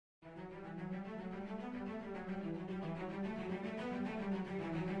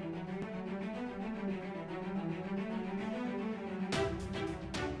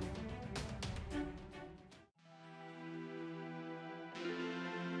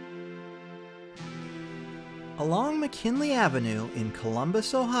Along McKinley Avenue in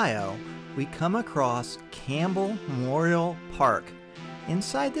Columbus, Ohio, we come across Campbell Memorial Park.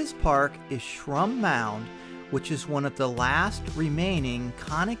 Inside this park is Shrum Mound, which is one of the last remaining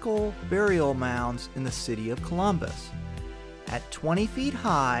conical burial mounds in the city of Columbus. At 20 feet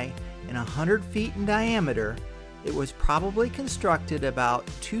high and 100 feet in diameter, it was probably constructed about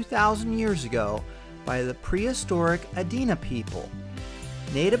 2,000 years ago by the prehistoric Adena people.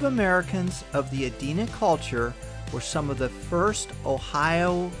 Native Americans of the Adena culture were some of the first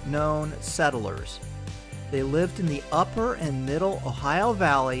Ohio-known settlers. They lived in the upper and middle Ohio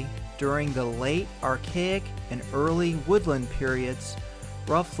Valley during the late Archaic and early woodland periods,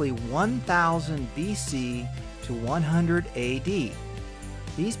 roughly 1000 BC to 100 AD.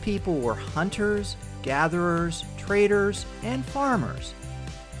 These people were hunters, gatherers, traders, and farmers.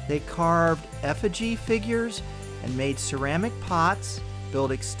 They carved effigy figures and made ceramic pots,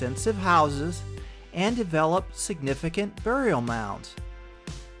 built extensive houses, and developed significant burial mounds.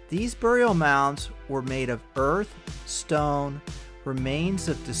 These burial mounds were made of earth, stone, remains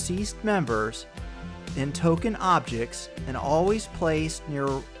of deceased members, and token objects, and always placed near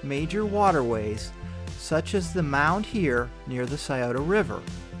major waterways, such as the mound here near the Scioto River.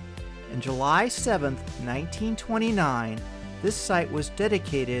 On July 7, 1929, this site was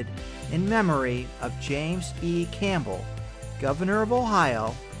dedicated in memory of James E. Campbell, Governor of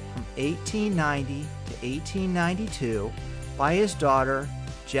Ohio from 1890 to 1892, by his daughter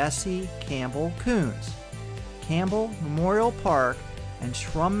Jessie Campbell Coons. Campbell Memorial Park and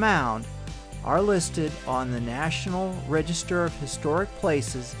Shrum Mound are listed on the National Register of Historic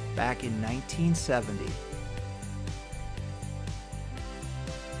Places back in 1970.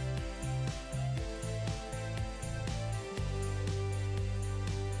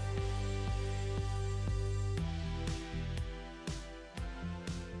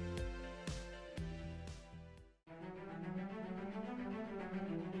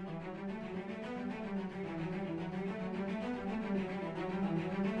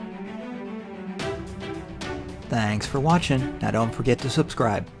 Thanks for watching. Now don't forget to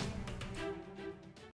subscribe.